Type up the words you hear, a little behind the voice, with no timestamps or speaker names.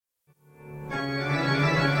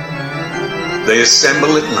They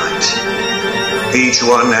assemble at night, each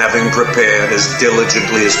one having prepared as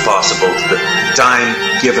diligently as possible to the time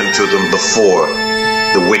given to them before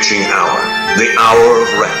the witching hour, the hour of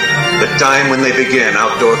reckoning, the time when they begin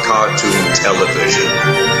outdoor cartoon television.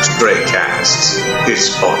 Stray Cats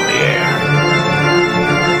is on the air.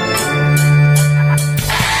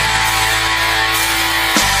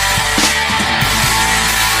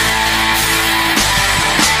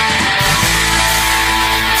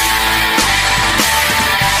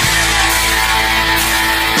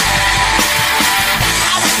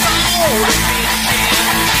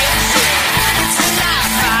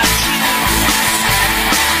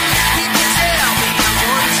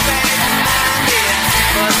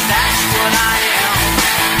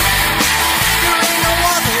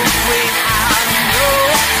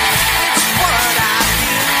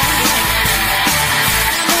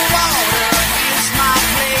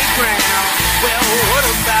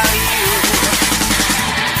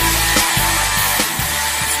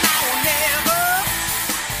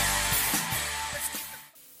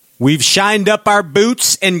 We've shined up our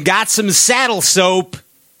boots and got some saddle soap.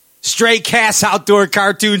 Stray Cats Outdoor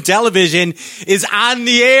Cartoon Television is on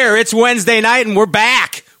the air. It's Wednesday night, and we're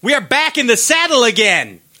back. We are back in the saddle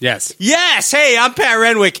again. Yes. Yes. Hey, I'm Pat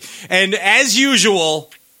Renwick, and as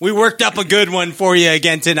usual, we worked up a good one for you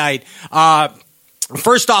again tonight.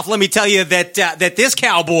 First off, let me tell you that this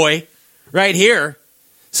cowboy right here,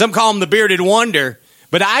 some call him the Bearded Wonder,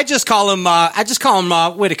 but I just call him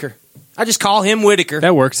Whitaker. I just call him Whitaker.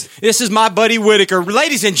 That works. This is my buddy Whitaker.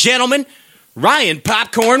 Ladies and gentlemen, Ryan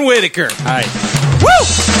Popcorn Whitaker. Hi. Woo!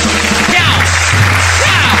 Yow!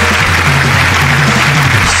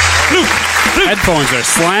 Headphones are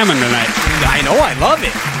slamming tonight. I know, I love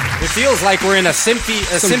it. It feels like we're in a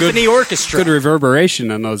symphony orchestra. Good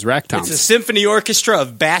reverberation on those rack toms. It's a symphony orchestra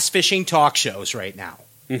of bass fishing talk shows right now.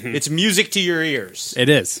 Mm-hmm. It's music to your ears. It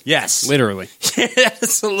is. Yes. Literally.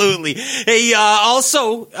 Absolutely. Hey,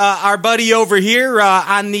 also, our buddy over here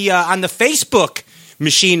on the Facebook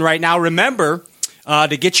machine right now, remember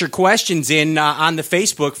to get your questions in on the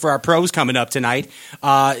Facebook for our pros coming up tonight.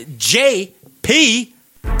 JP,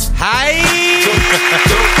 hi.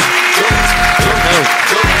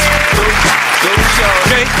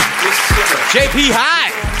 JP,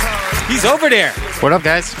 hi. He's over there. What up,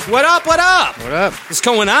 guys? What up? What up? What up? What's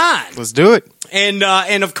going on? Let's do it. And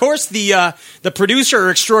of course the producer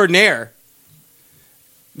extraordinaire.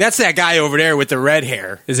 That's that guy over there with the red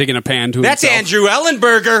hair. Is he going to pan to That's himself? Andrew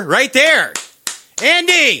Ellenberger right there.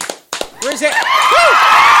 Andy, where's it? Yeah.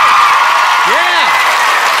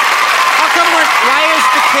 How come why is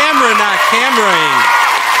the camera not cameraing?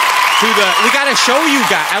 We got to show you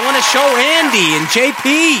guys. I want to show Andy and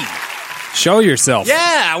JP. Show yourself. Yeah,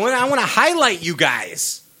 I want to highlight you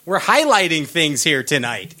guys. We're highlighting things here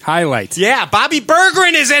tonight. Highlights. Yeah, Bobby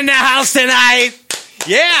Bergeron is in the house tonight.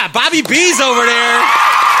 Yeah, Bobby B's over there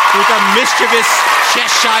with a mischievous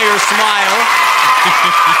Cheshire smile.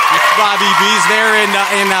 Bobby B's there, and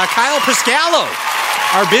Kyle Pascallo,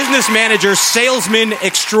 our business manager, salesman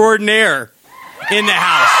extraordinaire, in the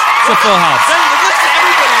house. It's a full house. Listen,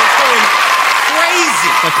 everybody is going crazy.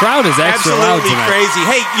 The crowd is extra loud Absolutely tonight. crazy.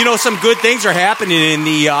 Hey, some good things are happening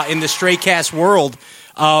in the Stray Cast world.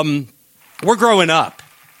 We're growing up.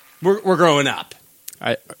 We're growing up.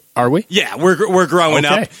 Are we? Yeah, we're growing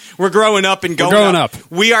Okay. up. We're growing up and going growing up.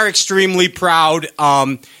 We are extremely proud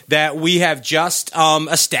that we have just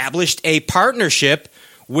established a partnership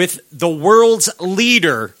with the world's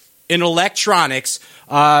leader in electronics.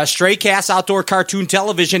 Stray Cats Outdoor Cartoon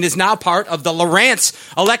Television is now part of the Lowrance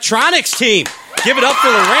Electronics team. Give it up for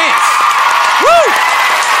Lowrance. Woo!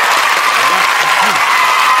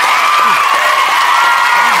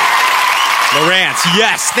 Lowrance,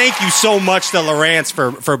 yes. Thank you so much to Lowrance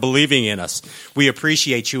for believing in us. We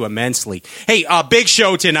appreciate you immensely. Hey, big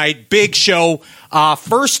show tonight. Big show.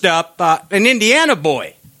 First up, an Indiana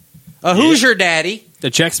boy. Who's your daddy? The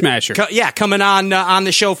Check Smasher. Coming on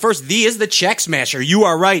the show first. He is the Check Smasher. You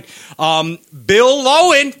are right. Bill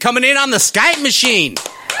Lowen coming in on the Skype machine.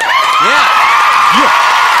 Yeah.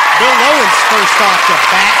 Bill Lowen's first off the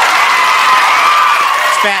bat.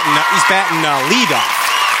 He's batting lead off.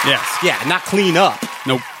 Yes. Yeah, not clean up.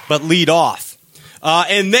 Nope. But lead off.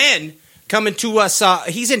 And then coming to us,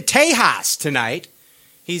 he's in Tejas tonight.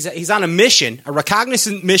 He's on a mission, a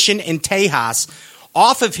recognizant mission in Tejas,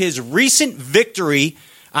 off of his recent victory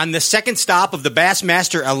on the second stop of the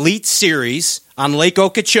Bassmaster Elite Series on Lake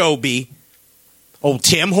Okeechobee. Oh,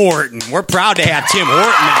 Tim Horton. We're proud to have Tim Horton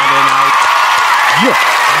on tonight.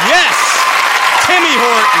 Yes, Timmy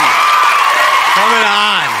Horton. Coming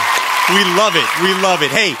on. We love it. We love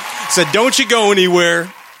it. Hey, so don't you go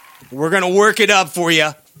anywhere. We're going to work it up for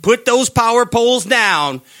you. Put those power poles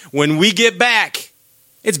down. When we get back,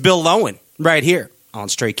 it's Bill Lowen right here on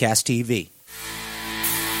Straightcast TV.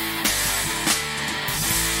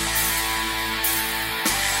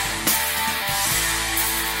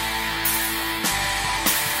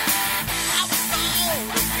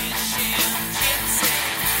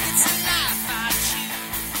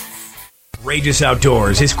 Rageous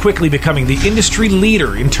Outdoors is quickly becoming the industry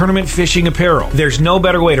leader in tournament fishing apparel. There's no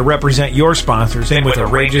better way to represent your sponsors than with a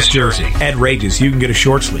Rageous jersey. At Rageous, you can get a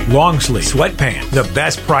short sleeve, long sleeve, sweatpants, the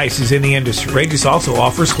best prices in the industry. Rageous also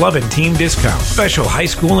offers club and team discounts, special high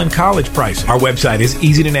school and college prices. Our website is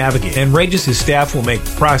easy to navigate, and Rageous' staff will make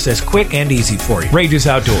the process quick and easy for you. Rageous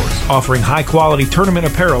Outdoors, offering high-quality tournament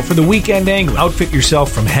apparel for the weekend angler. Outfit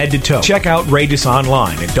yourself from head to toe. Check out Rageous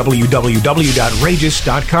online at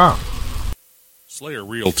www.rageous.com. Slayer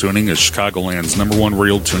Reel Tuning is Chicagoland's #1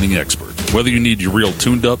 reel tuning expert. Whether you need your reel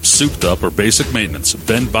tuned up, souped up, or basic maintenance,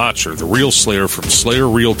 Ben Botcher, the Reel Slayer from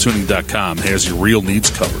SlayerReelTuning.com, has your reel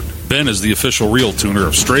needs covered. Ben is the official reel tuner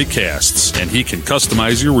of Stray Casts, and he can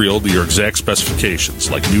customize your reel to your exact specifications,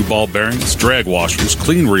 like new ball bearings, drag washers,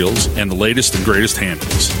 clean reels, and the latest and greatest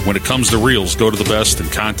handles. When it comes to reels, go to the best and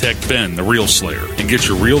contact Ben, the Reel Slayer, and get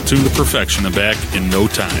your reel tuned to perfection and back in no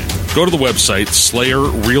time. Go to the website,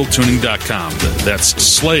 SlayerReelTuning.com. That's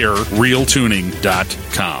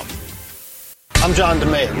SlayerReelTuning.com. I'm John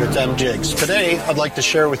DeMay with M Jigs. Today, I'd like to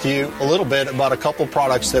share with you a little bit about a couple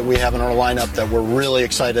products that we have in our lineup that we're really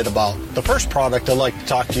excited about. The first product I'd like to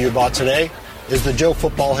talk to you about today is the Joe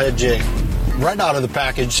Football Head Jig. Right out of the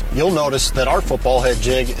package, you'll notice that our football head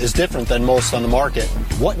jig is different than most on the market.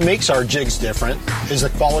 What makes our jigs different is the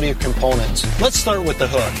quality of components. Let's start with the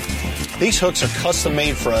hook. These hooks are custom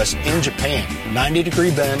made for us in Japan.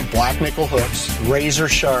 90-degree bend, black nickel hooks, razor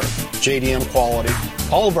sharp, JDM quality.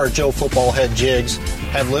 All of our Joe Football Head jigs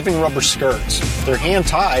have living rubber skirts. They're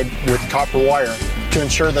hand-tied with copper wire to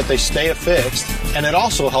ensure that they stay affixed, and it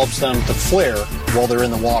also helps them to flare while they're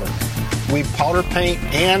in the water. We powder paint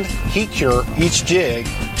and heat cure each jig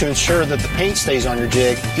to ensure that the paint stays on your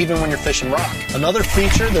jig even when you're fishing rock. Another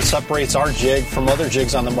feature that separates our jig from other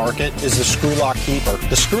jigs on the market is the screw lock keeper.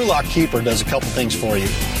 The screw lock keeper does a couple things for you.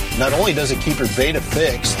 Not only does it keep your bait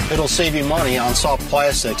affixed, it'll save you money on soft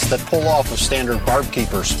plastics that pull off of standard barb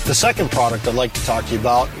keepers. The second product I'd like to talk to you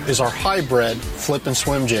about is our hybrid flip and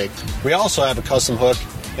swim jig. We also have a custom hook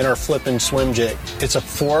in our flip and swim jig. It's a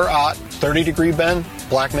 4/0 30-degree bend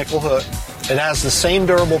black nickel hook. It has the same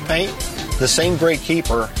durable paint, the same great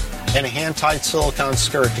keeper, and a hand-tied silicone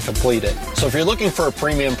skirt to complete it. So if you're looking for a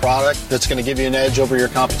premium product that's going to give you an edge over your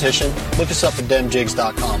competition, look us up at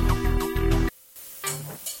demjigs.com.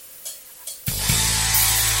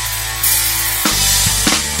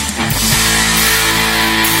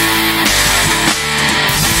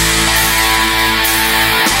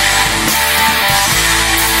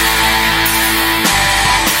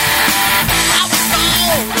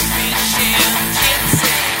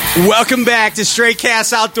 Welcome back to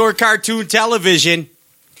Straightcast Outdoor Cartoon Television.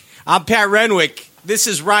 I'm Pat Renwick. This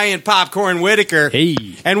is Ryan Popcorn Whitaker. Hey.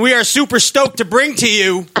 And we are super stoked to bring to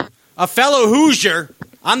you a fellow Hoosier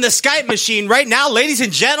on the Skype machine right now. Ladies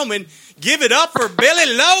and gentlemen, give it up for Billy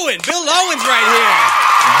Lowen. Bill Lowen's right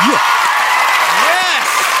here. Yeah. Yes.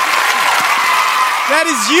 That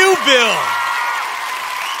is you,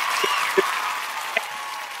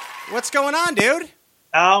 Bill. What's going on, dude?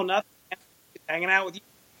 Oh, nothing. Just hanging out with you.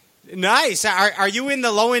 Nice. Are you in the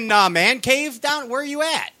Lowen man cave down? Where are you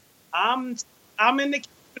at? I'm in the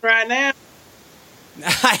kitchen right now.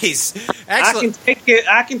 Nice. Excellent.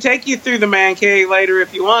 I can take you through the man cave later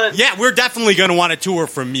if you want. Yeah, we're definitely going to want a tour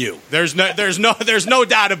from you. There's no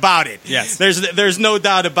doubt about it. Yes. There's no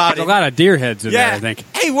doubt about There's it. a lot of deer heads in there, I think.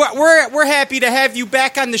 Hey, we're happy to have you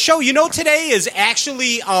back on the show. You know, today is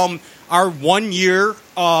actually our 1 year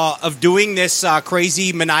of doing this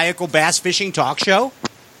crazy maniacal bass fishing talk show.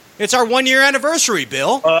 It's our 1 year anniversary,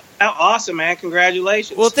 Bill. Awesome, man.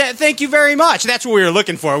 Congratulations. Well, thank you very much. That's what we were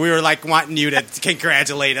looking for. We were like wanting you to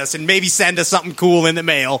congratulate us and maybe send us something cool in the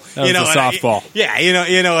mail. That was a softball. Yeah,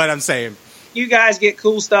 you know what I'm saying. You guys get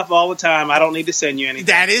cool stuff all the time. I don't need to send you anything.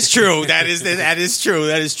 That is true. That is true.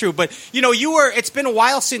 That is true. But it's been a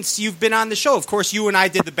while since you've been on the show. Of course, you and I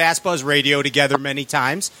did the Bass Buzz Radio together many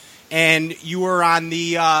times, and you were on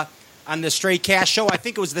the Stray Cast show. I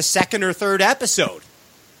think it was the second or third episode.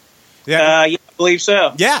 Yeah, I believe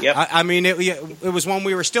so. Yeah, yep. I mean, it was when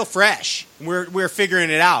we were still fresh. We're figuring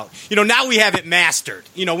it out. Now we have it mastered.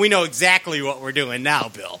 We know exactly what we're doing now,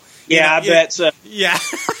 Bill. Yeah, I bet so. Yeah.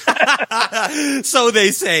 So they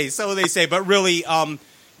say. But really,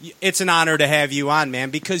 it's an honor to have you on, man,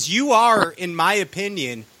 because you are, in my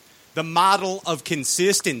opinion, the model of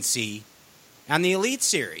consistency on the Elite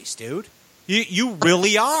Series, dude. You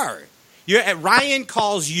really are. Ryan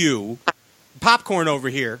calls you, Popcorn over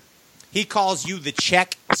here, he calls you the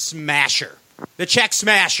check smasher. The check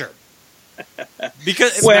smasher.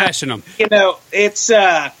 Because smashing them. It's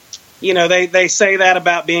they say that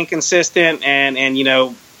about being consistent and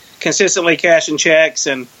consistently cashing checks,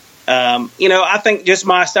 and I think just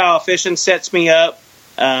my style of fishing sets me up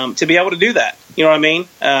to be able to do that. You know what I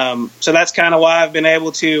mean? So that's kind of why I've been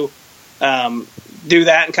able to do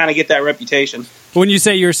that and kind of get that reputation. When you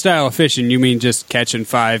say your style of fishing, you mean just catching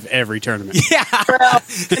 5 every tournament? Yeah. Well,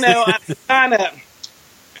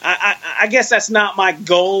 I guess that's not my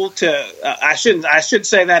goal to. I should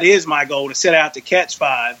say that is my goal, to set out to catch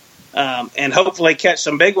 5, and hopefully catch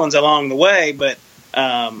some big ones along the way. But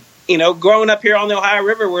growing up here on the Ohio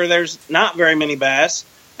River, where there's not very many bass,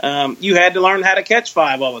 you had to learn how to catch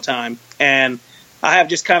 5 all the time, and I have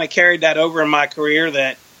just kind of carried that over in my career.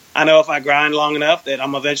 That I know if I grind long enough, that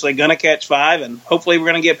I'm eventually going to catch 5, and hopefully we're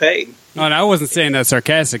going to get paid. Oh, and I wasn't saying that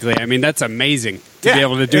sarcastically. I mean, that's amazing to be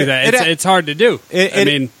able to do that. It's hard to do.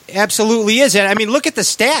 It absolutely is. And I mean, look at the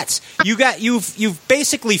stats. You've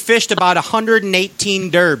basically fished about 118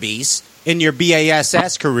 derbies in your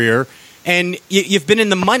BASS career, and you've been in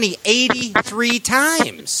the money 83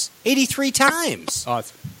 times. 83 times.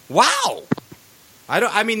 Awesome. Wow.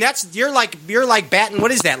 You're like batting,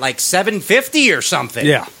 what is that, like 750 or something?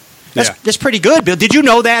 Yeah. That's pretty good, Bill. Did you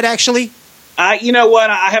know that, actually? You know what?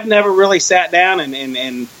 I have never really sat down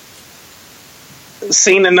and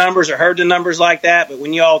seen the numbers or heard the numbers like that. But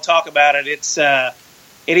when you all talk about it, it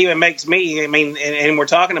even makes me, and we're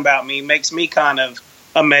talking about me, makes me kind of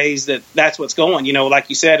amazed that that's what's going. Like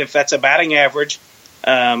you said, if that's a batting average,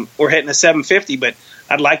 we're hitting a 750, but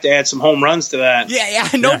I'd like to add some home runs to that. Yeah,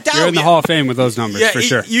 no doubt. You're in the Hall of Fame with those numbers, for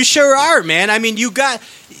sure. You sure are, man. I mean,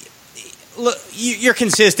 look, you're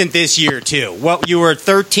consistent this year too. Well, you were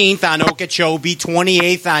 13th on Okeechobee,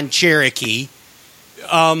 28th on Cherokee.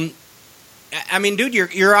 I mean, dude,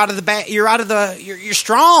 you're out of the you're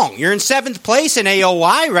strong. You're in 7th place in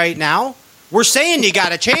AOI right now. We're saying you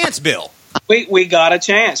got a chance, Bill. We got a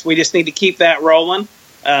chance. We just need to keep that rolling.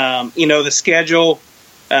 The schedule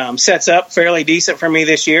sets up fairly decent for me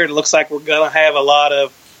this year. It looks like we're going to have a lot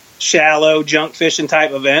of shallow junk fishing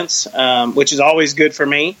type events, which is always good for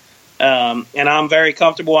me. And I'm very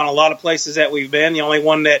comfortable on a lot of places that we've been. The only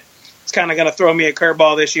one that is kind of going to throw me a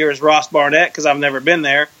curveball this year is Ross Barnett, because I've never been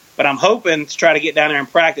there. But I'm hoping to try to get down there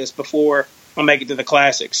and practice before I make it to the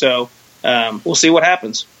Classic. So we'll see what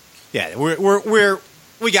happens. Yeah,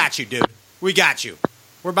 we got you, dude. We got you.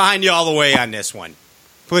 We're behind you all the way on this one.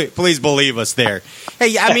 Please believe us there.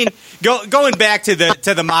 Hey, I mean, going back to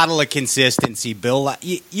the model of consistency, Bill.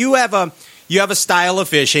 You have a style of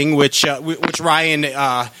fishing which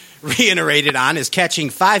Ryan reiterated on, is catching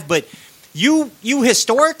 5. But you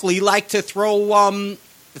historically like to throw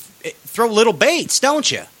little baits,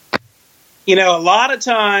 don't you? A lot of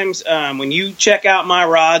times when you check out my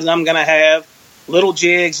rods, I'm going to have little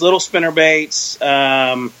jigs, little spinner baits,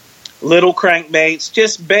 little crankbaits,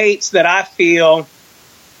 just baits that I feel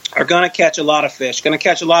are going to catch a lot of fish. Going to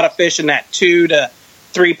catch a lot of fish in that 2 to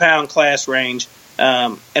 3 pound class range.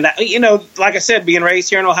 And like I said, being raised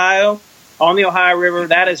here in Ohio, on the Ohio River,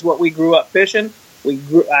 that is what we grew up fishing.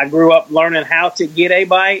 I grew up learning how to get a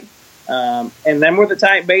bite, and them were the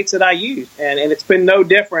type baits that I used. And it's been no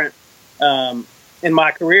different in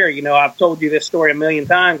my career. I've told you this story a million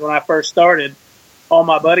times. When I first started, all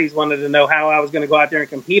my buddies wanted to know how I was going to go out there and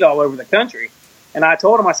compete all over the country. And I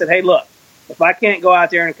told them, I said, hey, look, if I can't go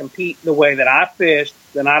out there and compete the way that I fished,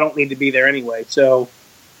 then I don't need to be there anyway. So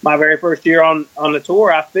my very first year on the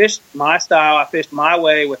tour, I fished my style. I fished my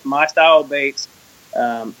way with my style of baits.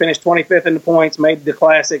 Finished 25th in the points, made the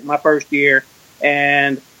Classic my first year.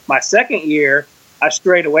 And my second year, I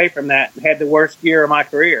strayed away from that and had the worst year of my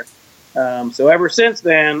career. So ever since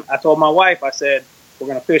then, I told my wife, I said, we're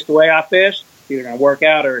going to fish the way I fish. It's either going to work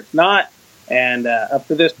out or it's not. And up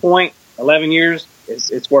to this point, 11 years,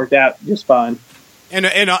 it's worked out just fine. And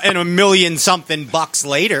a million something bucks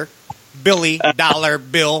later, Billy Dollar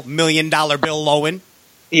Bill, $1 million Bill Lowen.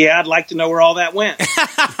 Yeah, I'd like to know where all that went.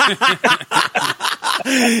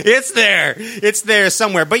 It's there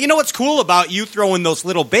somewhere. But you know what's cool about you throwing those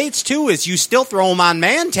little baits too is you still throw them on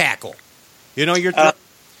man tackle.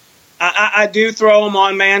 I do throw them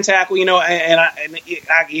on man tackle.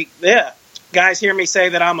 Guys hear me say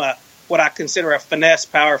that I'm what I consider a finesse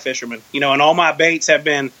power fisherman. And all my baits have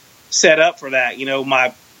been set up for that.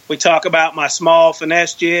 We talk about my small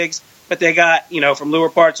finesse jigs, but they got, from Lure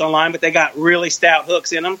Parts Online, but they got really stout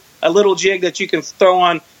hooks in them. A little jig that you can throw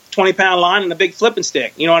on 20-pound line and a big flipping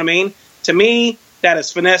stick. You know what I mean? To me, that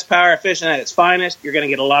is finesse power fishing at its finest. You're going to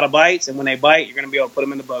get a lot of bites, and when they bite, you're going to be able to put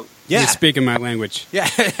them in the boat. Yeah. You're speaking my language. Yeah,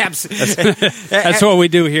 absolutely. That's what we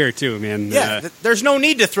do here, too, man. Yeah, there's no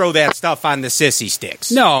need to throw that stuff on the sissy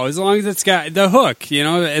sticks. No, as long as it's got the hook,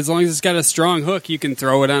 as long as it's got a strong hook, you can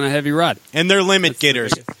throw it on a heavy rod. And they're limit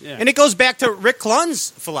getters. Yeah. And it goes back to Rick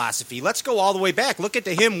Clunn's philosophy. Let's go all the way back. Look at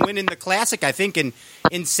him winning the Classic, I think, in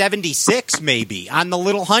 76, maybe, on the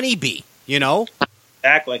Little Honeybee,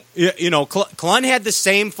 Exactly. Clunn had the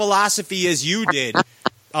same philosophy as you did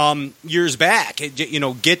years back.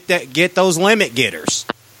 Get those limit getters.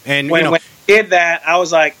 And when I did that, I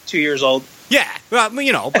was like 2 years old. Yeah, well,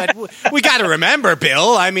 but we got to remember,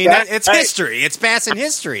 Bill. I mean, it's history. It's passing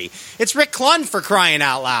history. It's Rick Clunn, for crying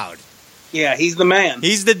out loud. Yeah, he's the man.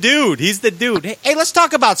 He's the dude. Hey, let's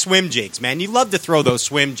talk about swim jigs, man. You love to throw those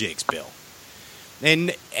swim jigs, Bill.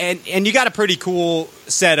 And you got a pretty cool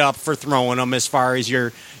setup for throwing them as far as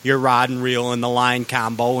your rod and reel and the line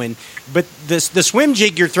combo. But the swim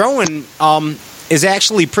jig you're throwing is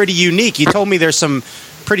actually pretty unique. You told me there's some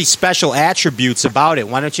pretty special attributes about it.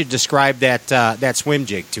 Why don't you describe that swim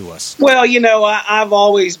jig to us? Well, I've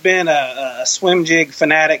always been a swim jig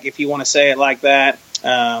fanatic, if you want to say it like that.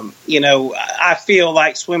 I feel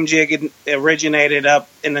like swim jig originated up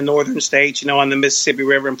in the northern states, on the Mississippi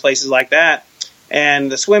River and places like that.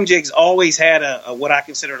 And the swim jigs always had a what I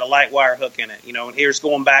considered a light wire hook in it, and here's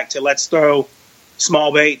going back to let's throw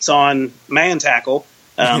small baits on man tackle.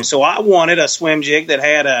 So I wanted a swim jig that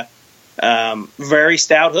had a very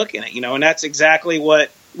stout hook in it, and that's exactly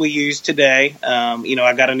what we use today.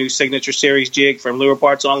 I got a new Signature Series jig from Lure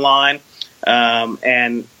Parts Online.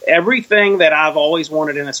 And everything that I've always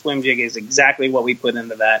wanted in a swim jig is exactly what we put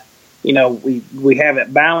into that. We have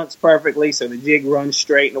it balanced perfectly so the jig runs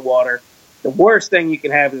straight in the water. The worst thing you can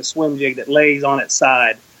have is a swim jig that lays on its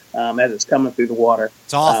side as it's coming through the water.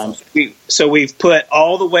 It's awful. So we've put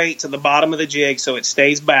all the weight to the bottom of the jig so it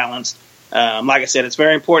stays balanced. Like I said, it's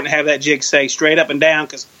very important to have that jig stay straight up and down,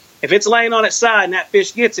 because if it's laying on its side and that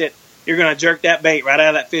fish gets it, you're going to jerk that bait right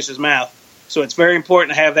out of that fish's mouth. So it's very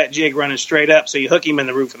important to have that jig running straight up so you hook him in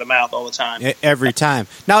the roof of the mouth all the time. Every time.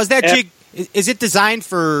 Now, is that jig, is it designed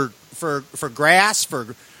for grass,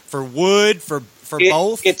 for wood, for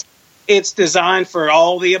both? It's designed for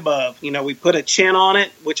all the above. We put a chin on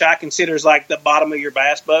it, which I consider is like the bottom of your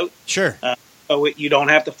bass boat. Sure. So you don't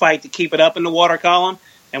have to fight to keep it up in the water column.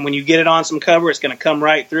 And when you get it on some cover, it's going to come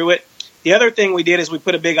right through it. The other thing we did is we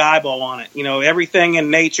put a big eyeball on it. Everything in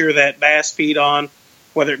nature that bass feed on,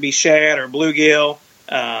 whether it be shad or bluegill,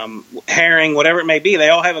 herring, whatever it may be, they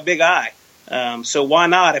all have a big eye. So why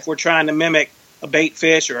not, if we're trying to mimic a bait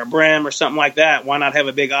fish or a brim or something like that, why not have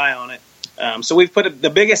a big eye on it? So we've put the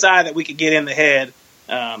biggest eye that we could get in the head,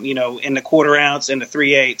 in the 1/4 ounce and the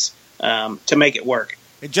 3/8 to make it work.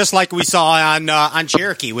 Just like we saw on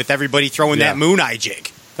Cherokee with everybody throwing that moon eye jig.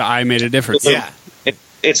 The eye made a difference. Yeah.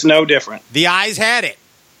 It's no different. The eyes had it.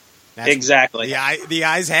 Exactly. The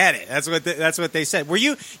eyes had it. That's what they said. Were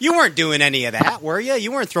you weren't doing any of that, were you?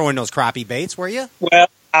 You weren't throwing those crappie baits, were you? Well,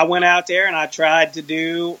 I went out there and I tried to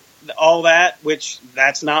do all that, which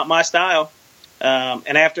that's not my style.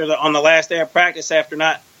 And on the last day of practice, after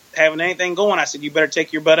not having anything going, I said, you better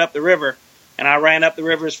take your butt up the river. And I ran up the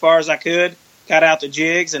river as far as I could, got out the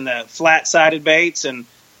jigs and the flat-sided baits, and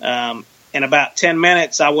in about 10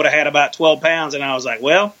 minutes, I would have had about 12 pounds. And I was like,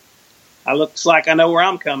 well, I looks like I know where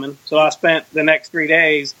I'm coming. So I spent the next 3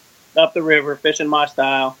 days up the river fishing my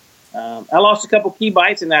style. I lost a couple key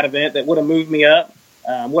bites in that event that would have moved me up.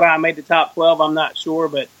 Would I have made the top 12? I'm not sure,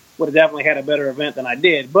 but would have definitely had a better event than I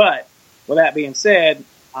did. But with that being said,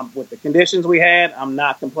 with the conditions we had, I'm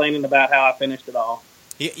not complaining about how I finished it all.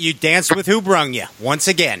 You danced with who brung you once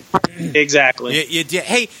again. Exactly.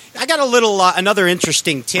 Hey, I got a little another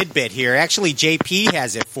interesting tidbit here. Actually, JP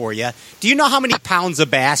has it for you. Do you know how many pounds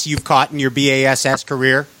of bass you've caught in your BASS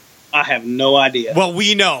career? I have no idea. Well,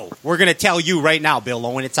 we know. We're going to tell you right now, Bill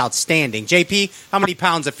Owen. It's outstanding. JP, how many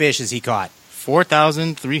pounds of fish has he caught?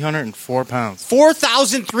 4,304 pounds.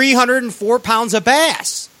 4,304 pounds of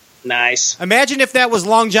bass. Nice. Imagine if that was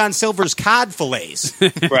Long John Silver's cod fillets.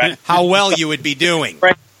 Right. How well you would be doing.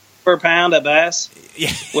 Per pound of bass.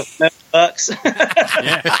 Yeah. With no bucks.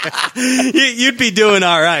 You'd be doing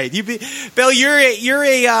all right. Bill,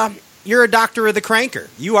 you're a doctor of the cranker.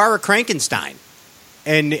 You are a Crankenstein.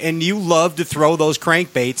 And you love to throw those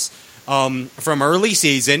crankbaits from early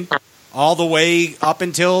season all the way up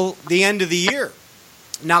until the end of the year.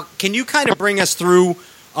 Now, can you kind of bring us through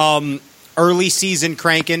early season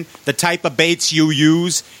cranking, the type of baits you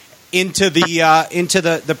use, into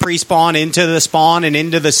the pre-spawn, into the spawn, and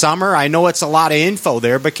into the summer? I know it's a lot of info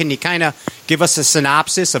there, but can you kind of give us a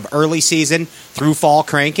synopsis of early season through fall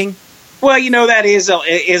cranking? Well, that is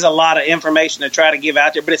a lot of information to try to give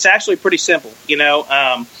out there, but it's actually pretty simple.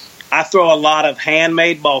 I throw a lot of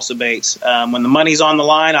handmade balsa baits. When the money's on the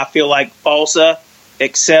line, I feel like balsa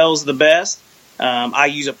excels the best. I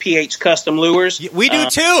use a PH Custom Lures. We do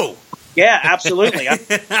too. Yeah, absolutely.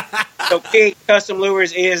 So PH Custom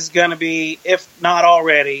Lures is going to be, if not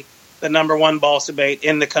already, the number one balsa bait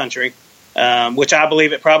in the country, which I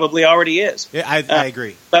believe it probably already is. Yeah, I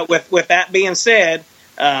agree. But with that being said,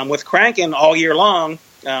 with cranking all year long,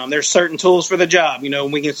 there's certain tools for the job.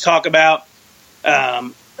 We can talk about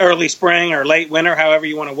early spring or late winter, however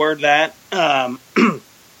you want to word that.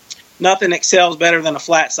 Nothing excels better than a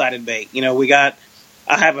flat-sided bait.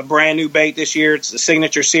 I have a brand new bait this year. It's the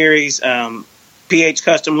Signature Series PH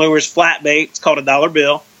Custom Lures flat bait. It's called a dollar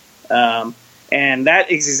bill. And that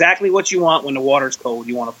is exactly what you want when the water's cold.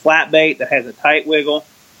 You want a flat bait that has a tight wiggle.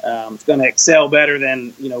 It's going to excel better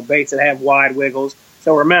than, baits that have wide wiggles.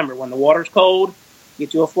 So remember, when the water's cold,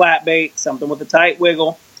 get you a flat bait, something with a tight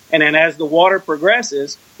wiggle. And then as the water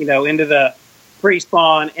progresses, into the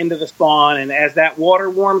pre-spawn, into the spawn, and as that water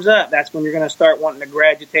warms up, that's when you're going to start wanting to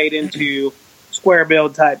graduate into square bill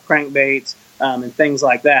type crankbaits and things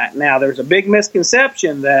like that. Now, there's a big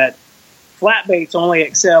misconception that flat baits only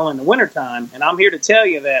excel in the wintertime, and I'm here to tell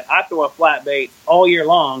you that I throw a flat bait all year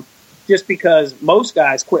long just because most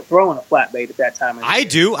guys quit throwing a flat bait at that time of the year. I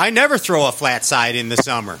do. I never throw a flat side in the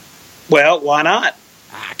summer. Well, why not?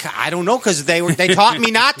 I don't know, because they taught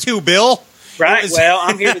me not to, Bill. Right. Well,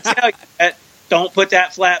 I'm here to tell you that don't put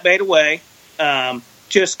that flat bait away.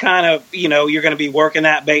 Just kind of, you're going to be working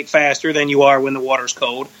that bait faster than you are when the water's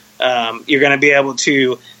cold. You're going to be able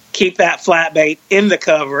to keep that flat bait in the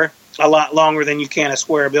cover a lot longer than you can a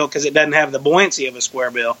square bill because it doesn't have the buoyancy of a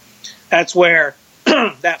square bill. That's where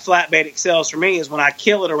that flat bait excels for me, is when I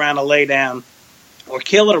kill it around a laydown or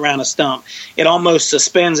kill it around a stump. It almost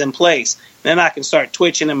suspends in place. Then I can start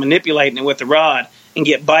twitching and manipulating it with the rod and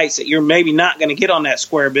get bites that you're maybe not going to get on that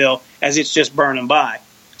square bill as it's just burning by.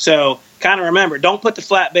 So kind of remember, don't put the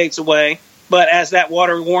flat baits away, but as that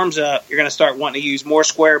water warms up, you're going to start wanting to use more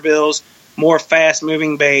square bills, more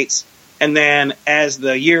fast-moving baits, and then as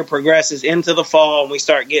the year progresses into the fall and we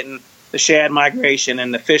start getting the shad migration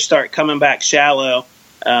and the fish start coming back shallow,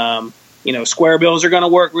 square bills are going to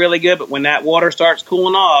work really good, but when that water starts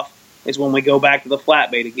cooling off is when we go back to the flat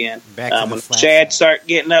bait again. When shad start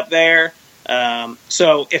getting up there.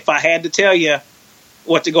 So if I had to tell you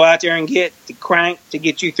what to go out there and get to crank to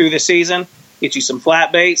get you through the season, get you some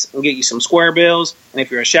flat baits and get you some square bills. And if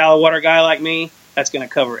you're a shallow water guy like me, that's going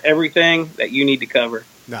to cover everything that you need to cover.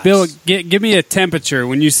 Nice. Bill, give me a temperature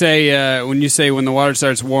when you say when the water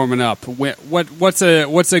starts warming up. What's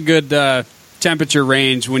a good temperature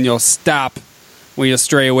range when you'll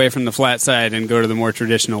stray away from the flat side and go to the more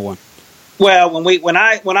traditional one? Well, when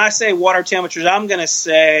I say water temperatures, I'm going to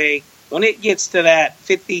say when it gets to that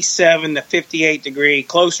 57 to 58 degree,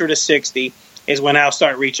 closer to 60, is when I'll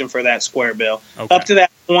start reaching for that square bill. Okay. Up to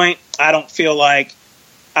that point, I feel like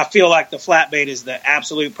the flat bait is the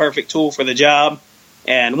absolute perfect tool for the job.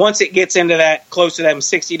 And once it gets into that close to them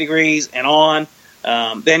 60 degrees and on,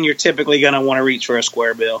 then you're typically going to want to reach for a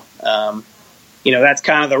square bill. That's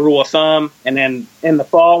kind of the rule of thumb. And then in the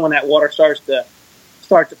fall, when that water starts to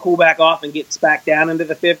cool back off and gets back down into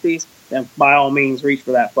the 50s, then by all means reach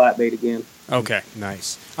for that flat bait again. Okay,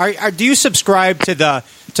 nice. Do you subscribe to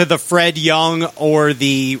the Fred Young or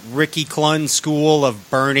the Ricky Clunn school of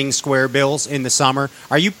burning square bills in the summer?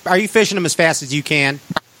 Are you fishing them as fast as you can?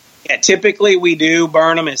 Yeah, typically we do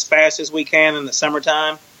burn them as fast as we can in the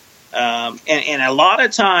summertime. And a lot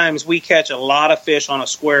of times we catch a lot of fish on a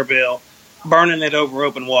square bill burning it over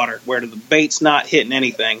open water where the bait's not hitting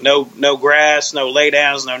anything. No grass, no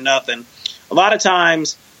laydowns, no nothing. A lot of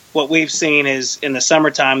times what we've seen is in the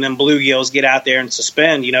summertime, them bluegills get out there and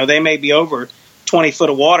suspend. They may be over 20 foot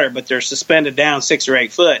of water, but they're suspended down 6 or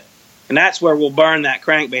 8 foot. And that's where we'll burn that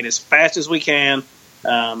crankbait as fast as we can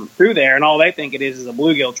through there. And all they think it is a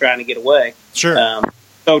bluegill trying to get away. Sure.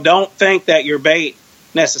 So don't think that your bait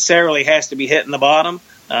necessarily has to be hitting the bottom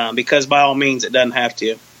because by all means it doesn't have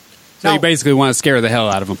to. So you basically want to scare the hell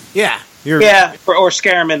out of them. Yeah. Or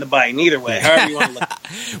scare them into biting. Either way, however you want to look.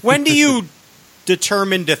 When do you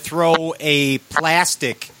determine to throw a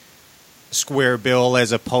plastic square bill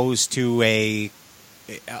as opposed to a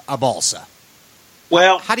balsa?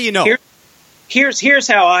 Well, how do you know? Here's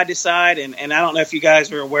how I decide, and I don't know if you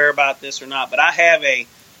guys are aware about this or not, but I have a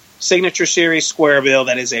Signature Series square bill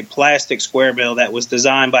that is a plastic square bill that was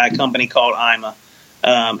designed by a company called IMA.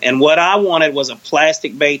 And what I wanted was a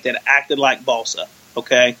plastic bait that acted like balsa,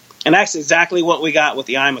 okay? And that's exactly what we got with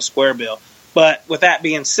the IMA square bill. But with that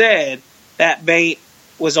being said, that bait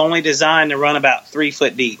was only designed to run about 3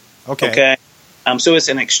 foot deep. Okay. So it's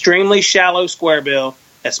an extremely shallow square bill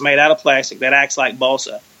that's made out of plastic that acts like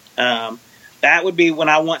balsa. That would be when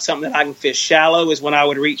I want something that I can fish shallow is when I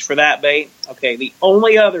would reach for that bait. Okay. The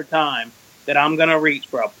only other time that I'm going to reach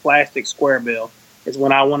for a plastic square bill is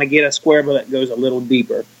when I want to get a square bill that goes a little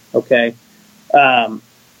deeper. Okay.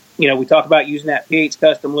 We talk about using that PH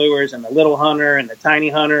Custom Lures and the Little Hunter and the Tiny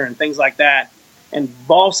Hunter and things like that. And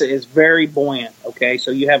balsa is very buoyant, okay?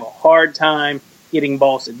 So you have a hard time getting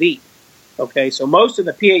balsa deep, okay? So most of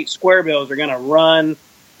the PH square bills are going to run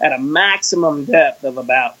at a maximum depth of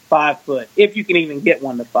about 5 foot, if you can even get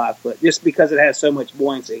one to 5 foot, just because it has so much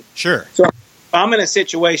buoyancy. Sure. So if I'm in a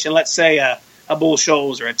situation, let's say a Bull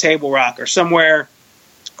Shoals or a Table Rock or somewhere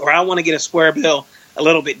where I want to get a square bill a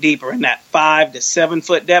little bit deeper in that 5 to 7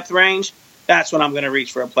 foot depth range, that's when I'm going to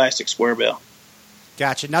reach for a plastic square bill.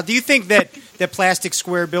 Gotcha. Now, do you think that plastic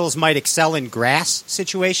square bills might excel in grass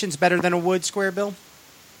situations better than a wood square bill?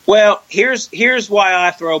 Well, here's why I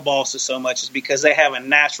throw balsa so much is because they have a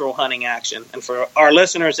natural hunting action. And for our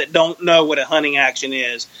listeners that don't know what a hunting action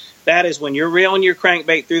is, that is when you're reeling your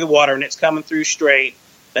crankbait through the water and it's coming through straight,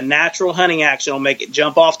 the natural hunting action will make it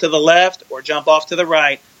jump off to the left or jump off to the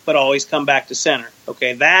right, but always come back to center.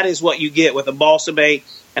 Okay, that is what you get with a balsa bait,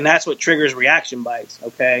 and that's what triggers reaction bites.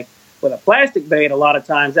 Okay. With a plastic bait, a lot of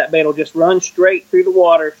times that bait will just run straight through the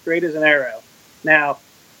water, straight as an arrow. Now,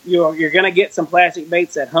 you're going to get some plastic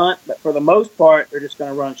baits that hunt, but for the most part, they're just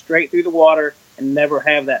going to run straight through the water and never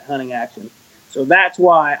have that hunting action. So that's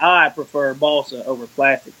why I prefer balsa over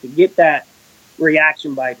plastic, to get that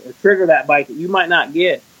reaction bite or trigger that bite that you might not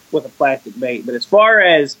get with a plastic bait. But as far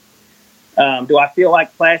as do I feel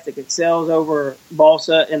like plastic excels over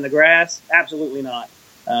balsa in the grass? Absolutely not.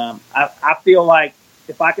 I feel like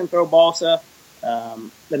if I can throw balsa,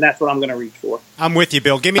 then that's what I'm going to reach for. I'm with you,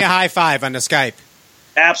 Bill. Give me a high five on the Skype.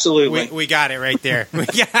 Absolutely. We got it right there. we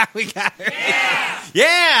got it.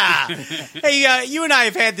 Yeah. Hey, you and I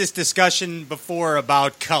have had this discussion before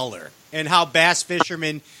about color and how bass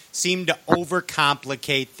fishermen seem to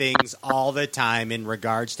overcomplicate things all the time in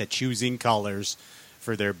regards to choosing colors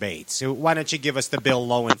for their baits. So why don't you give us the Bill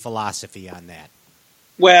Lowen philosophy on that?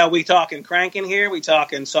 Well, we talking cranking here? We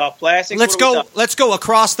talking soft plastics? Let's go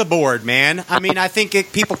across the board, man. I mean, I think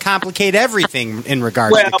people complicate everything in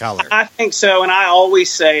regards to color. I think so, and I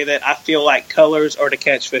always say that I feel like colors are to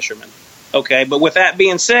catch fishermen. Okay, but with that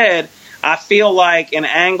being said, I feel like an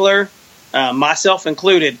angler, myself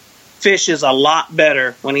included, fishes a lot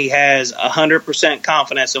better when he has 100%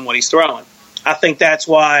 confidence in what he's throwing. I think that's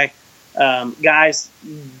why guys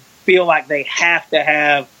feel like they have to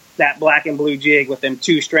have that black and blue jig with them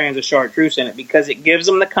 2 strands of chartreuse in it, because it gives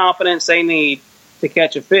them the confidence they need to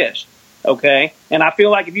catch a fish. Okay, and I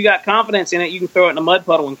feel like if you got confidence in it, you can throw it in a mud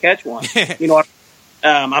puddle and catch one. You know,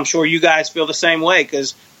 I'm sure you guys feel the same way,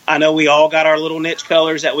 because I know we all got our little niche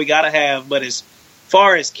colors that we got to have. But as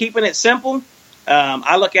far as keeping it simple,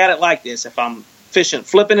 I look at it like this: if I'm fishing,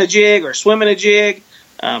 flipping a jig or swimming a jig,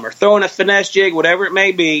 or throwing a finesse jig, whatever it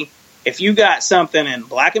may be, if you got something in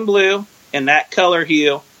black and blue in that color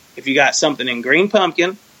heel, if you got something in green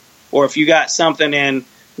pumpkin, or if you got something in,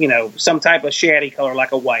 some type of shaddy color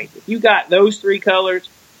like a white, if you got those 3 colors,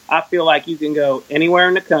 I feel like you can go anywhere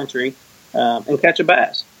in the country and catch a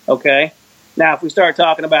bass. Okay. Now, if we start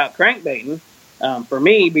talking about crankbaiting, for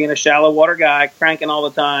me, being a shallow water guy, cranking all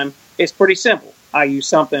the time, it's pretty simple. I use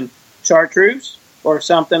something chartreuse or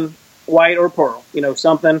something white or pearl,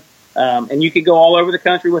 something, and you could go all over the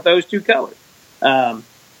country with those 2 colors.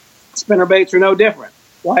 Spinner baits are no different.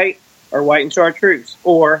 White or white and chartreuse,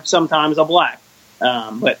 or sometimes a black.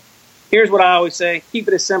 But here's what I always say: keep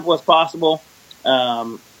it as simple as possible,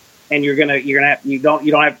 and you don't have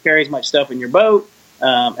to carry as much stuff in your boat.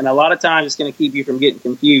 And a lot of times it's going to keep you from getting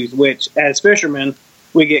confused, which as fishermen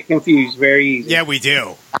we get confused very easy. Yeah, we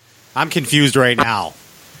do. I'm confused right now.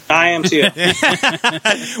 I am too.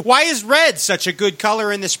 Why is red such a good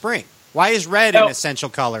color in the spring? Why is red an essential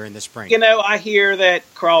color in the spring? I hear that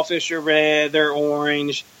crawfish are red, they're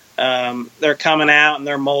orange, they're coming out and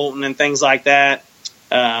they're molting and things like that.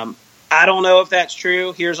 I don't know if that's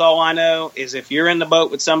true. Here's all I know is if you're in the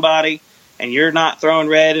boat with somebody and you're not throwing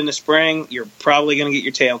red in the spring, you're probably going to get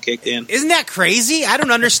your tail kicked in. Isn't that crazy? I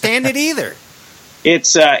don't understand it either.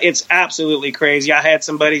 It's absolutely crazy. I had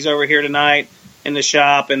some buddies over here tonight in the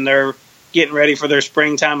shop, and they're getting ready for their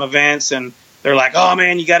springtime events, and they're like, "Oh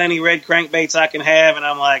man, you got any red crankbaits I can have?" And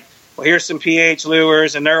I'm like, "Well, here's some PH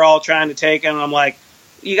lures," and they're all trying to take them. And I'm like,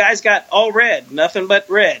 you guys got all red, nothing but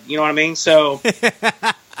red. You know what I mean? So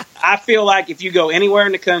I feel like if you go anywhere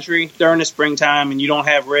in the country during the springtime and you don't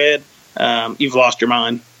have red, you've lost your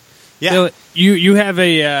mind. Yeah, Bill, you have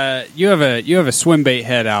a swim bait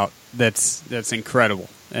head out that's incredible.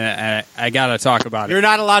 I gotta talk about it. You're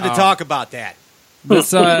not allowed to talk about that.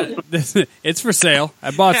 This it's for sale.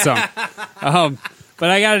 I bought some, but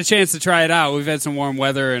I got a chance to try it out. We've had some warm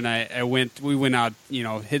weather, and we went out,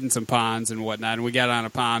 hitting some ponds and whatnot. And we got on a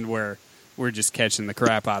pond where we're just catching the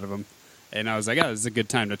crap out of them. And I was like, this is a good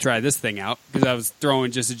time to try this thing out, because I was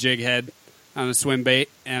throwing just a jig head on a swim bait,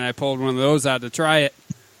 and I pulled one of those out to try it.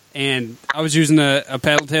 And I was using a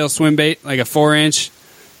paddle tail swim bait, like a 4-inch,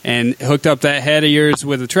 and hooked up that head of yours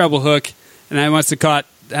with a treble hook, and I must have caught,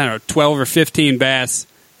 12 or 15 bass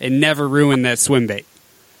and never ruined that swim bait.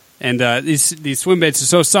 And these swim baits are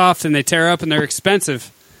so soft and they tear up and they're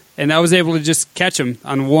expensive, and I was able to just catch them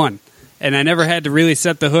on one, and I never had to really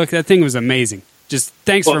set the hook. That thing was amazing. Just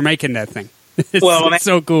thanks for making that thing. It's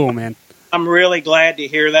so cool, man. I'm really glad to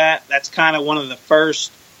hear that. That's kind of one of the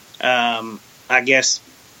first,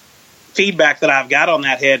 feedback that I've got on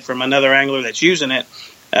that head from another angler that's using it.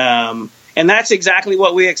 And that's exactly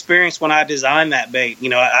what we experienced when I designed that bait.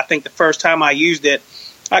 I think the first time I used it,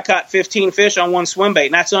 I caught 15 fish on one swim bait,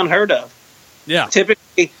 and that's unheard of. Yeah.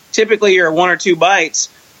 Typically you're 1 or 2 bites,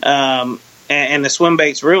 and the swim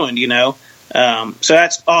bait's ruined, So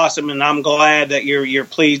that's awesome, and I'm glad that you're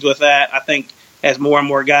pleased with that. I think as more and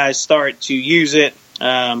more guys start to use it,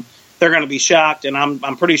 they're going to be shocked, and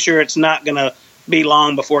I'm pretty sure it's not going to be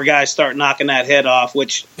long before guys start knocking that head off,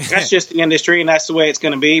 which that's just the industry, and that's the way it's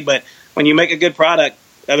going to be. But when you make a good product,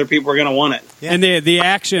 other people are going to want it. Yeah. And the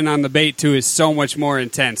action on the bait too is so much more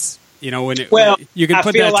intense. You can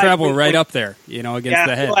put that treble right up there, against the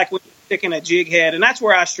head. I feel like when you're sticking a jig head, and that's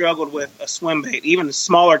where I struggled with a swim bait, even the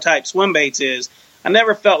smaller type swim baits, is I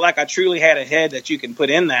never felt like I truly had a head that you can put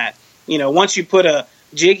in that. Once you put a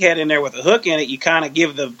jig head in there with a hook in it, you kind of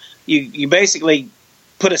give you basically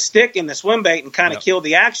put a stick in the swim bait and kind of kill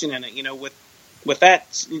the action in it. With that,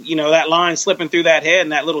 that line slipping through that head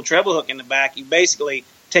and that little treble hook in the back, you basically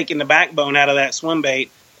taking the backbone out of that swim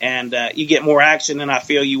bait, and you get more action than I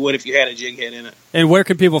feel you would if you had a jig head in it. And where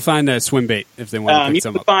can people find that swim bait if they want to pick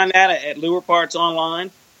some up? You can find that at Lure Parts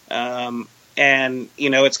online, and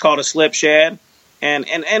it's called a slip shad.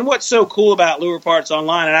 And what's so cool about Lure Parts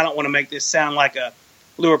online, and I don't want to make this sound like a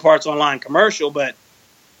Lure Parts online commercial, but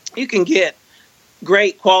you can get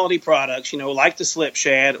great quality products, like the slip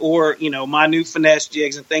shad or, my new finesse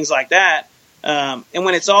jigs and things like that. And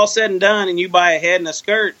when it's all said and done and you buy a head and a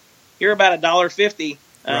skirt, you're about $1.50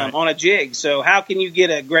 on a jig. So how can you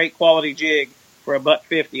get a great quality jig for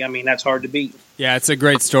 $1.50? I mean, that's hard to beat. Yeah, it's a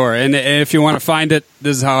great store. And if you want to find it,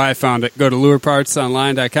 this is how I found it. Go to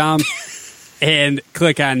lurepartsonline.com and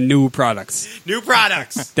click on new products. New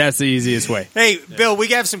products. That's the easiest way. Hey, Bill, we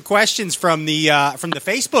have some questions from the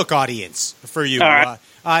Facebook audience for you. All right.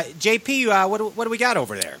 JP, what do we got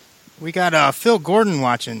over there? We got Phil Gordon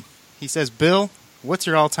watching. He says, Bill, what's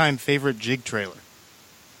your all-time favorite jig trailer?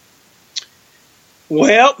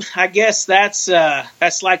 Well, I guess that's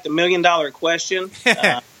like the $1 million question.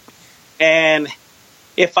 And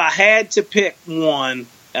if I had to pick one,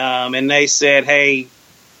 and they said, hey,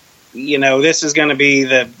 this is going to be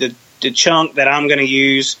the chunk that I'm going to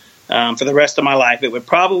use for the rest of my life, it would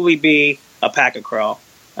probably be a Pack-A-Crawl.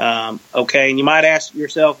 Okay, and you might ask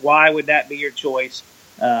yourself, why would that be your choice?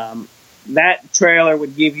 That trailer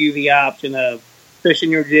would give you the option of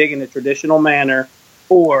fishing your jig in the traditional manner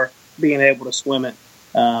or being able to swim it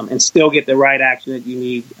and still get the right action that you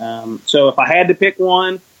need. So if I had to pick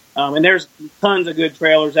one, and there's tons of good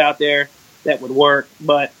trailers out there that would work,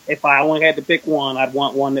 but if I only had to pick one, I'd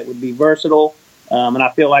want one that would be versatile, and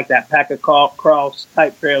I feel like that Pack-A-Crawl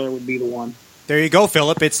type trailer would be the one. There you go,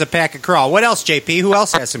 Philip. It's the Pack-A-Crawl. What else, JP? Who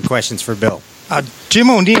else has some questions for Bill?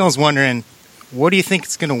 Jim O'Neill's wondering, what do you think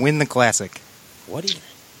is going to win the Classic?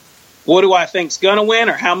 What do I think's going to win,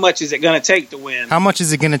 or how much is it going to take to win? How much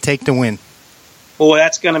is it going to take to win? Boy,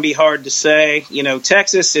 that's going to be hard to say.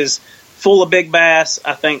 Texas is full of big bass.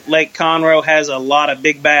 I think Lake Conroe has a lot of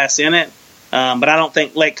big bass in it, but I don't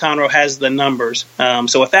think Lake Conroe has the numbers.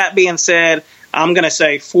 So with that being said, I'm going to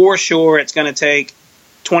say for sure it's going to take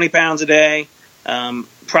 20 pounds a day.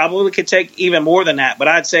 Probably could take even more than that, but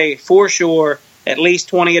I'd say for sure at least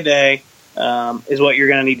 20 a day is what you're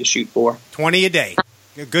going to need to shoot for. 20 a day.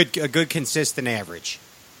 A good consistent average.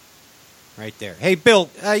 Right there. Hey, Bill,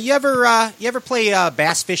 you ever play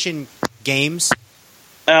bass fishing games?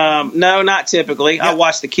 No, not typically. Yeah. I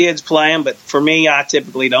watch the kids play them, but for me, I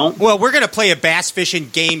typically don't. Well, we're going to play a bass fishing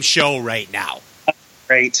game show right now.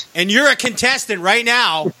 Great. And you're a contestant right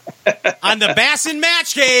now on the Bassin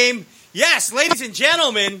Match Game. Yes, ladies and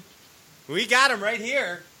gentlemen, we got him right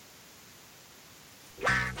here.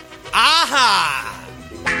 Aha!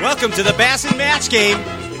 Welcome to the Bassin Match Game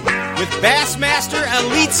with Bassmaster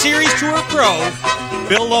Elite Series Tour Pro,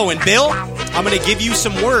 Bill Lowen. Bill, I'm going to give you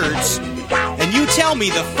some words, and you tell me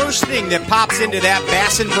the first thing that pops into that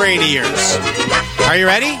Bassin brain of yours. Are you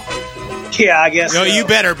ready? Yeah, I guess No, so. you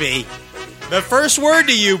better be. The first word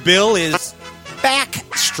to you, Bill, is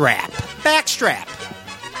backstrap. Backstrap.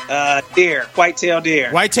 Deer. Whitetail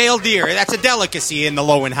deer. Whitetail deer. That's a delicacy in the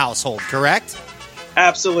Lowen household, correct?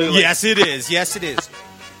 Absolutely. Yes, it is. Yes, it is.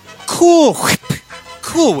 Cool Whip.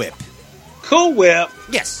 Cool Whip. Cool Whip.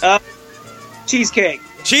 Yes. Cheesecake.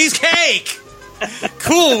 Cheesecake.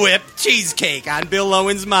 Cool Whip cheesecake on Bill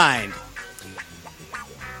Lowen's mind.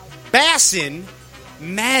 Bassin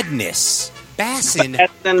Madness. Bassin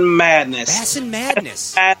Madness. Bassin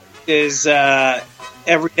Madness. That is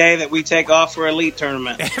every day that we take off for elite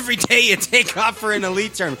tournament. Every day you take off for an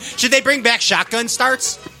elite tournament. Should they bring back shotgun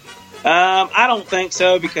starts? I don't think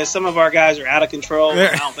so because some of our guys are out of control.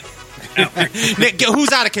 I don't think. Nick,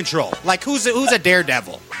 who's out of control? Like who's a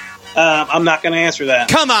daredevil? I'm not going to answer that.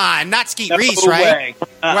 Come on, not Skeet No Reese, right?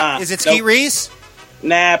 way. Is it Skeet Nope. Reese?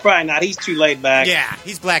 Nah, probably not. He's too laid back. Yeah,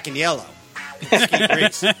 he's black and yellow. Skeet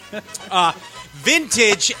Reese.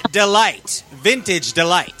 Vintage Delight. Vintage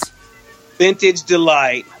Delight. Vintage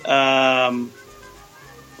Delight.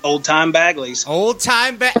 Old time Bagleys. Old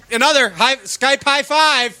time another Skype high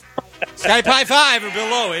five. Skype high five for Bill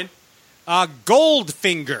Lowen.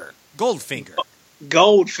 Goldfinger. Goldfinger.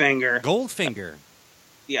 Goldfinger. Goldfinger.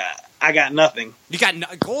 Yeah, I got nothing. You got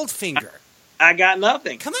Goldfinger. I got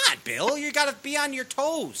nothing. Come on, Bill. You got to be on your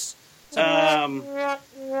toes. Yeah,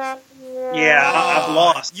 I've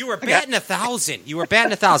lost. You were batting 1,000. You were batting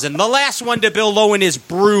 1,000. The last one to Bill Lowen is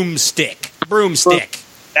broomstick. Broomstick.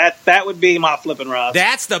 That would be my flipping rod.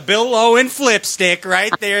 That's the Bill Lowen flip stick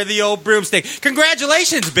right there, the old broomstick.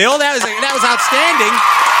 Congratulations, Bill. That was outstanding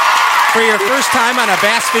for your first time on a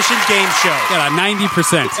bass fishing game show. Got a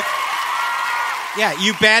 90%. Yeah,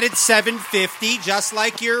 you batted 750 just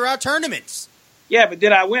like your tournaments. Yeah, but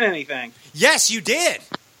did I win anything? Yes, you did.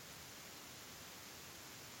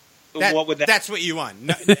 What would that? That's what you won.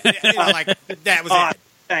 No, that was it.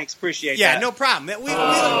 Thanks, appreciate Yeah, that. no problem.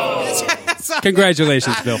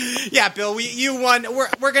 Congratulations, Bill. Yeah, Bill, you won.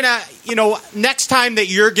 We're gonna, next time that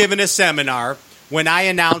you're giving a seminar, when I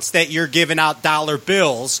announce that you're giving out dollar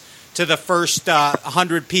bills to the first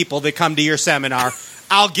 100 people that come to your seminar,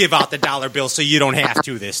 I'll give out the dollar bill so you don't have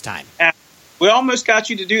to this time. We almost got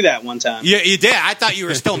you to do that one time. Yeah, you did. I thought you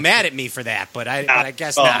were still mad at me for that, but I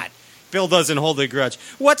guess not. Bill doesn't hold a grudge.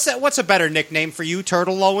 What's a better nickname for you,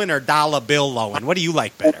 Turtle Lowen or Dollar Bill Lowen? What do you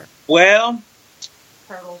like better? Well,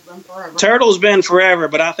 Turtle's been forever. Turtle's been forever,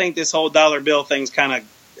 but I think this whole dollar bill thing's kind of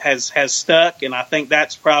has stuck, and I think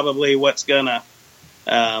that's probably what's gonna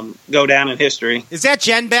go down in history. Is that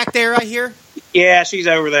Jen back there? I hear. Yeah, she's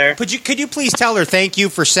over there. Could you please tell her thank you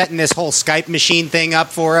for setting this whole Skype machine thing up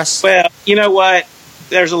for us? Well, you know what?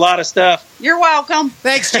 There's a lot of stuff. You're welcome.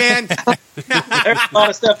 Thanks, Jen. There's a lot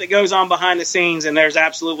of stuff that goes on behind the scenes, and there's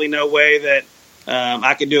absolutely no way that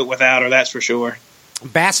I could do it without her. That's for sure.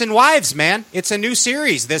 Bassin Wives, man. It's a new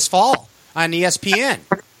series this fall on ESPN.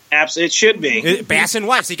 It should be. Bassin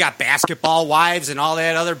Wives. You got Basketball Wives and all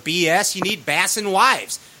that other BS. You need Bassin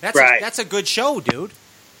Wives. That's a good show, dude.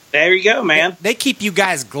 There you go, man. They keep you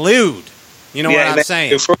guys glued. You know what I'm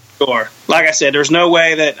saying? For sure. Like I said, there's no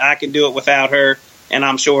way that I can do it without her, and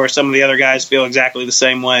I'm sure some of the other guys feel exactly the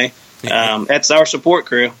same way. That's our support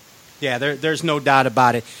crew. Yeah, there's no doubt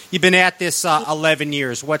about it. You've been at this 11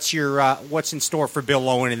 years. What's in store for Bill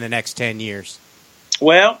Lowen in the next 10 years?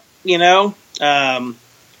 Well, I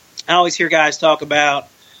always hear guys talk about,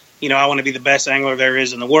 I want to be the best angler there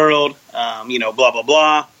is in the world, blah, blah,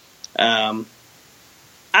 blah.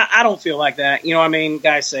 I don't feel like that.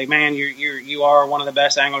 Guys say, man, you are one of the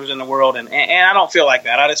best anglers in the world. And I don't feel like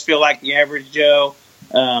that. I just feel like the average Joe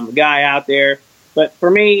guy out there. But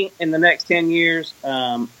for me, in the next 10 years,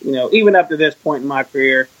 even up to this point in my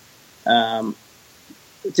career, to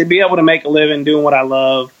be able to make a living doing what I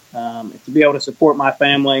love, to be able to support my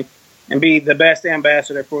family and be the best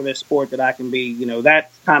ambassador for this sport that I can be,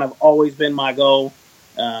 that's kind of always been my goal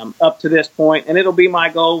up to this point, and it'll be my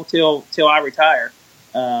goal till I retire.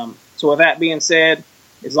 So with that being said,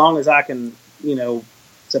 as long as I can,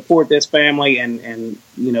 support this family and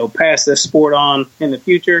pass this sport on in the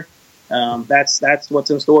future, that's what's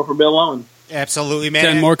in store for Bill Lowen. Absolutely, man.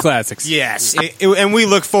 10 more classics. Yes, and we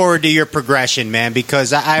look forward to your progression, man,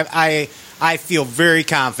 because I I feel very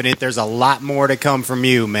confident there's a lot more to come from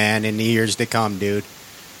you, man, in the years to come, dude.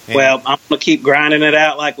 And Well, I'm going to keep grinding it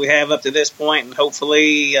out like we have up to this point, and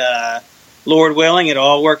hopefully, Lord willing, it'll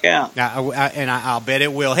all work out. I'll bet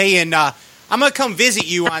it will. Hey, and I'm going to come visit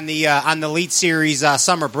you on the Elite Series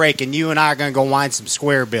summer break, and you and I are going to go wind some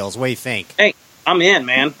square bills. What do you think? Hey, I'm in,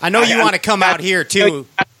 man. I know you want to come out here, too.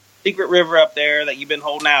 Secret river up there that you've been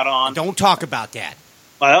holding out on. Don't talk about that.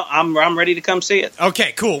 Well, I'm ready to come see it.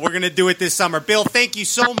 Okay, cool. We're going to do it this summer. Bill, thank you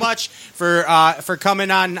so much for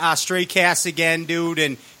coming on Stray Cast again, dude,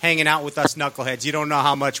 and hanging out with us knuckleheads. You don't know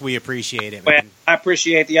how much we appreciate it, man. Well, I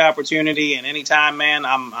appreciate the opportunity, and anytime, man,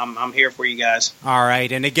 I'm here for you guys. All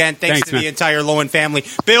right, and again, thanks to man. the entire Lowen family.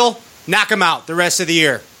 Bill, knock them out the rest of the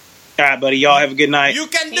year. All right, buddy. Y'all have a good night. You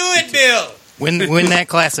can do it, Bill. Win that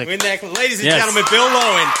classic. Ladies and Yes. gentlemen, Bill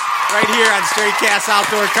Lowen, right here on Stray Cast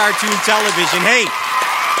Outdoor Cartoon Television. Hey,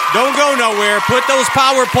 don't go nowhere. Put those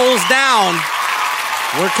power poles down.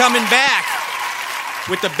 We're coming back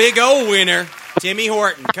with the Big O winner, Timmy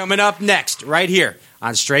Horton, coming up next, right here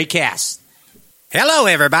on Stray Cast. Hello,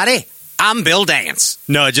 everybody. I'm Bill Dance.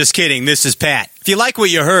 No, just kidding. This is Pat. If you like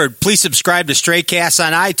what you heard, please subscribe to Stray Cast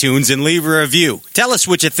on iTunes and leave a review. Tell us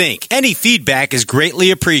what you think. Any feedback is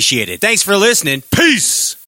greatly appreciated. Thanks for listening. Peace.